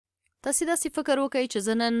تاسې داسې فکر وکئ چې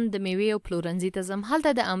زه نن د میوې او پلورنځي ته ځم. هلته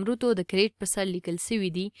د امرودو د کریټ په سر لیکل سوي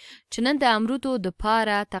دي چې نن د امرودو د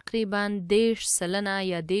پاره تقریبا 10 سلنه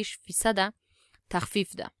یا 10% تخفیف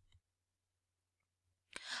ده.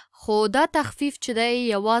 خو دا تخفیف چې دی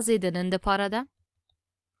یوازې د نن دپاره ده،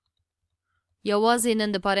 یوازې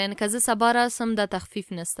نن دپاره، یعنې که زه سبا راسم دا تخفیف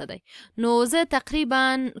نسته دی. نو زه تقریبا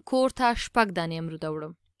کور ته 6 دانې امروده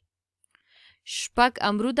وړم، 6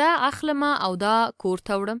 امروده اخلمه او دا کور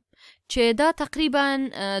ته وړم چې دا تقریبا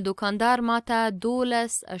دوکاندار ماته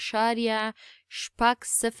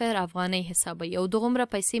 12.0 افغانۍ حسابوي او دغومره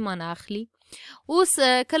پیسې مانه اخلي. اوس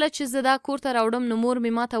کله چې زه دا کور ته راوړم نو مور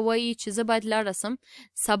مې ماته وایي چې زه باید لاړه سم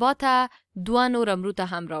سبا ته 2 نور امروده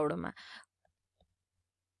هم راوړم،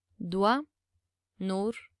 2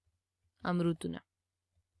 نور امرودونه.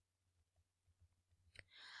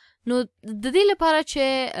 نو د دې لپاره چې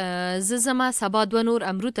زه زما سبا 2 نور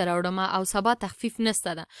امرود ته راوړم او سبا تخفیف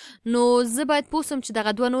نسته ده، نو زه باید پوه سم چې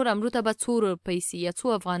دغه 2 نور امرود ته به څو پیسې یا څو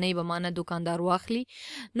افغانۍ به مانه دوکاندار واخلي.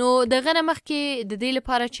 نو دغه نه مخکې د دې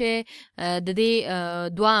لپاره چې د دې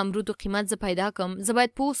 2 امرودو قیمت زه پیدا کړم، زه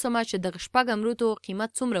باید پوه سم چې دغه 6 امرودو قیمت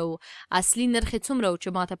څومره و، اصلي نرخ یې څومره و چې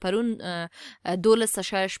ماته پرون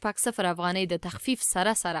 12.0 افغانۍ د تخفیف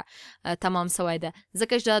سره تمام سوی ده.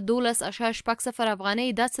 ځکه چې دا 12.0 افغانۍ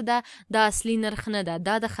دا څه دا اصلي نرخ نه ده،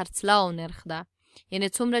 دا د خرڅلاو نرخ ده. یعنی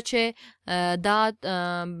څومره چې دا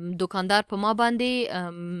دوکاندار په ما باندې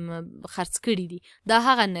خرڅ کړي دي دا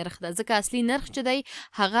هغه نرخ ده، ځکه اصلي نرخ چې دی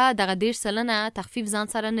هغه دغه 10 سلنه تخفیف ځان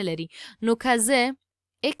سره نه لري. نو که زه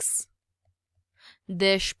اکس د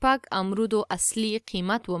 6 امرودو اصلي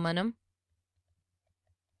قیمت ومنم،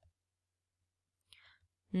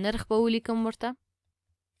 نرخ به ولیکم ورته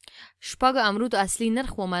 6 امرود اصلي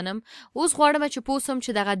نرخ ومنم. اوس غواړم چې پوه سم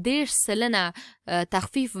چې دغه 10 سلنه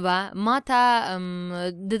تخفیف به ماته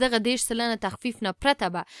د دغه 10 سلنه تخفیف نه پرته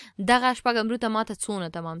به دغه 6 امرود ماته څونه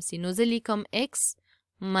تمام سي. نو زه لیکم اکس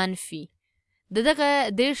منفي د دغه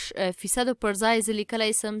 10% پر ځای زه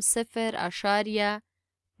لیکلی سم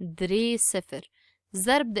 0.30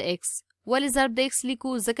 ضرب د اکس. ولې ضرب د اکس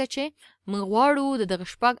لیکو؟ ځکه چې موږ غواړو د دغه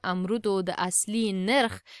 6 امرودو د اصلي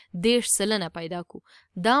نرخ 10 سلنه پیدا کو.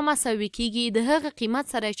 دا مساوي کیږي د هغه قیمت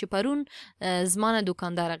سره چې پرون زمانه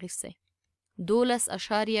دوکاندار اخیستی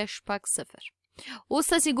 12.0. اوس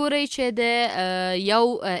تاسې ګورئ چې د یو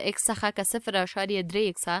اکس څخه که 0.3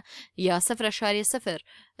 اکسه یا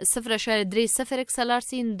 0.030 اکسه لاړ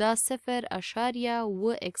سي نو دا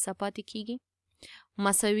 0.7 اکسه پاتې کیږي،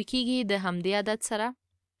 مساوي کیږي د همدې عدد سره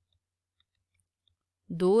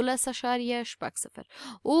 12.0.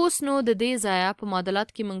 اوس نو د دې ځایه په معادلات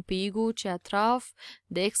کې موږ پیږو چې اطراف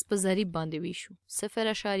د اکس په ضریب باندې ویشو،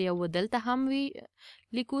 0.و دلته هم وی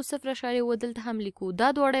لیکو، 0.و دلته هم لیکو، دا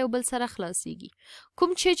دواړه یو بل سره خلاصیږي.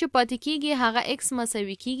 کوم چې پاتې کیږي هغه اکس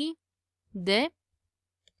مساوي کیږي د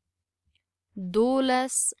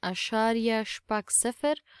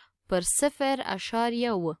 12.0 پر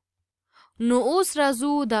 0.و. نو اوس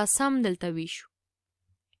راځو دا سم دلته ویشو،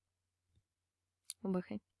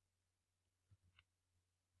 وبخئ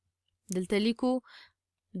دلته لیکو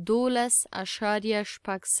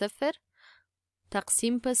 12.0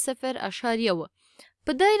 تقسیم په 0.و.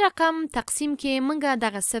 په دې رقم تقسیم کې منګه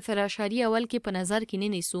دغه 0.0 اول کې په نظر کې نه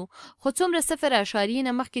نیسو، خو څومره 0.0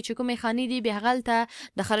 نه مخکې چې کومې خانې دي به هغلته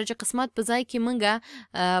د خرج قسمت په ځای کې منګه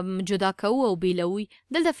جدا کوو او بیلوي.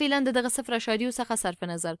 دلته فعلا دغه 0.0 څخه صرف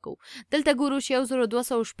نظر کوو. دلته ګورو چې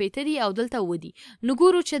 1280 دي او دلته و دي. نو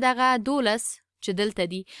ګورو چې دغه 12 چې دلته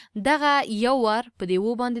دي دغه یو ور په دې و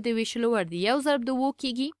باندې د ویشلو ور دي، یو ضرب د و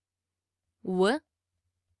کیږي و،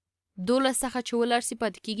 12 څخه چې ولر سي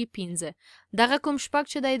پاتې کیږي 15. دغه کوم 6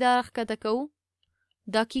 چې دی دا ښکته کوو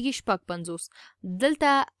دا کیږي 50.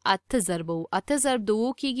 دلته 8 ضرب و، 8 ضرب د و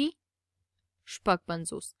کیږي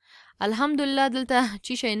 50. الحمدلله دلته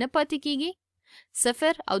چې شی نه پاتې کیږي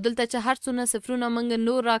 0 او دلته چې هر څونه صفرونه موږ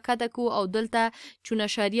نور راکته کو او دلته چونه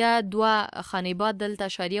اشاریه 2 خانې بعد دلته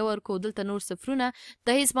اشاریه ورکو، دلته نور صفرونه د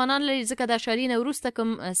هیڅ معنا نه لري ځکه د اشاریې نه وروسته کوم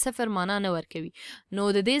 0 معنا نه ورکوي. نو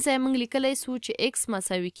د دې ځای موږ لیکلی سو چې اکس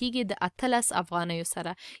مساوي کیږي د 18 افغانیو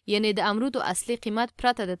سره، یعنی د امرودو اصلي قیمت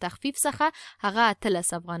پرته د تخفیف څخه هغه 18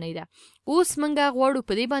 افغانۍ ده. اوس موږ غواړو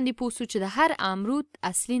په دې باندې پوه سو چې د هر امرود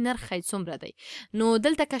اصلي نرخ څومره دی. نو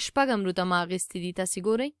دلته که 6 امروده ما اخیستي دي تاسې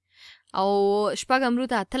ګورئ او 6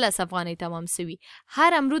 امرود 18 افغانۍ تمام سوي،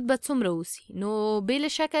 هر امرود به څومره اوسي؟ نو بې له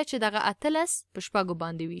شکه چې دغه 18 په 6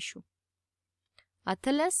 باندې ویشو،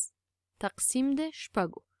 18 تقسیم د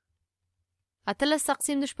 6، 18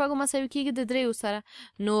 تقسیم د 6 مساوي کیږي د 3 سره.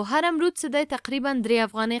 نو هر امرود څه دی تقریبا 3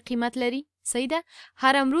 افغانۍ قیمت لري. صحیح ده،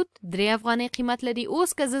 هر امرود 3 افغانۍ قیمت لري.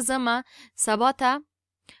 اوس که زه ځمه سبا ته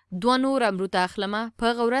دوه نور امرود اخلمه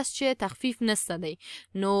په هغه ورځ چې تخفیف نسته دی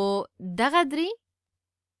نو دغه درې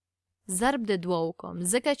ضرب د دوه وکړم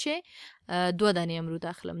ځکه چې دوه دانې امرود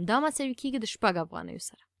اخلم دا مساوي کېږي د 6 افغانیو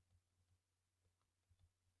سره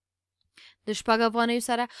د 6 افغانیو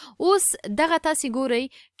سره اوس دغه تاسې ګورئ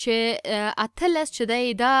چې 18 چې دی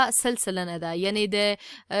دا سلسله ده یعنی د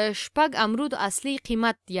 6 امرود اصلي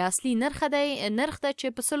قیمت یا اصلي نرخ ده چې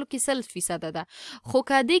په سلو کې 100% ده خو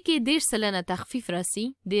که دې کې 10 سلنه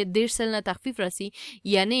تخفیف راسي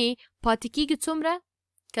یعنی پاتې کېږي څومره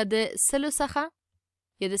که د سلو څخه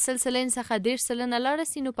یا د سلسلین څخه 10 سلنه لاړه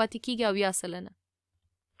سي نو پاتې کېږي 70 سلنه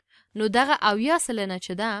نو دغه 70 سلنه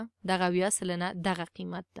چې ده دغه 70 سلنه دغه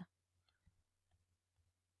قیمت ده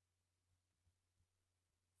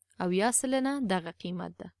 70 سلنه دغه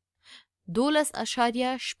قیمت ده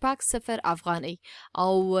 12.0 افغانۍ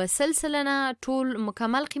او سلسلنه ټول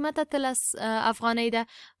مکمل قیمت 13 افغانۍ ده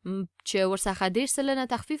چې ورڅخه 10 سلنه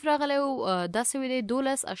تخفیف راغلی او دا سوی دی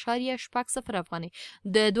 12.0 افغانۍ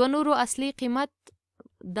د دوه نورو اصلي قیمت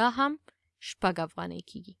دا هم 6 افغانۍ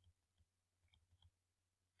کېږي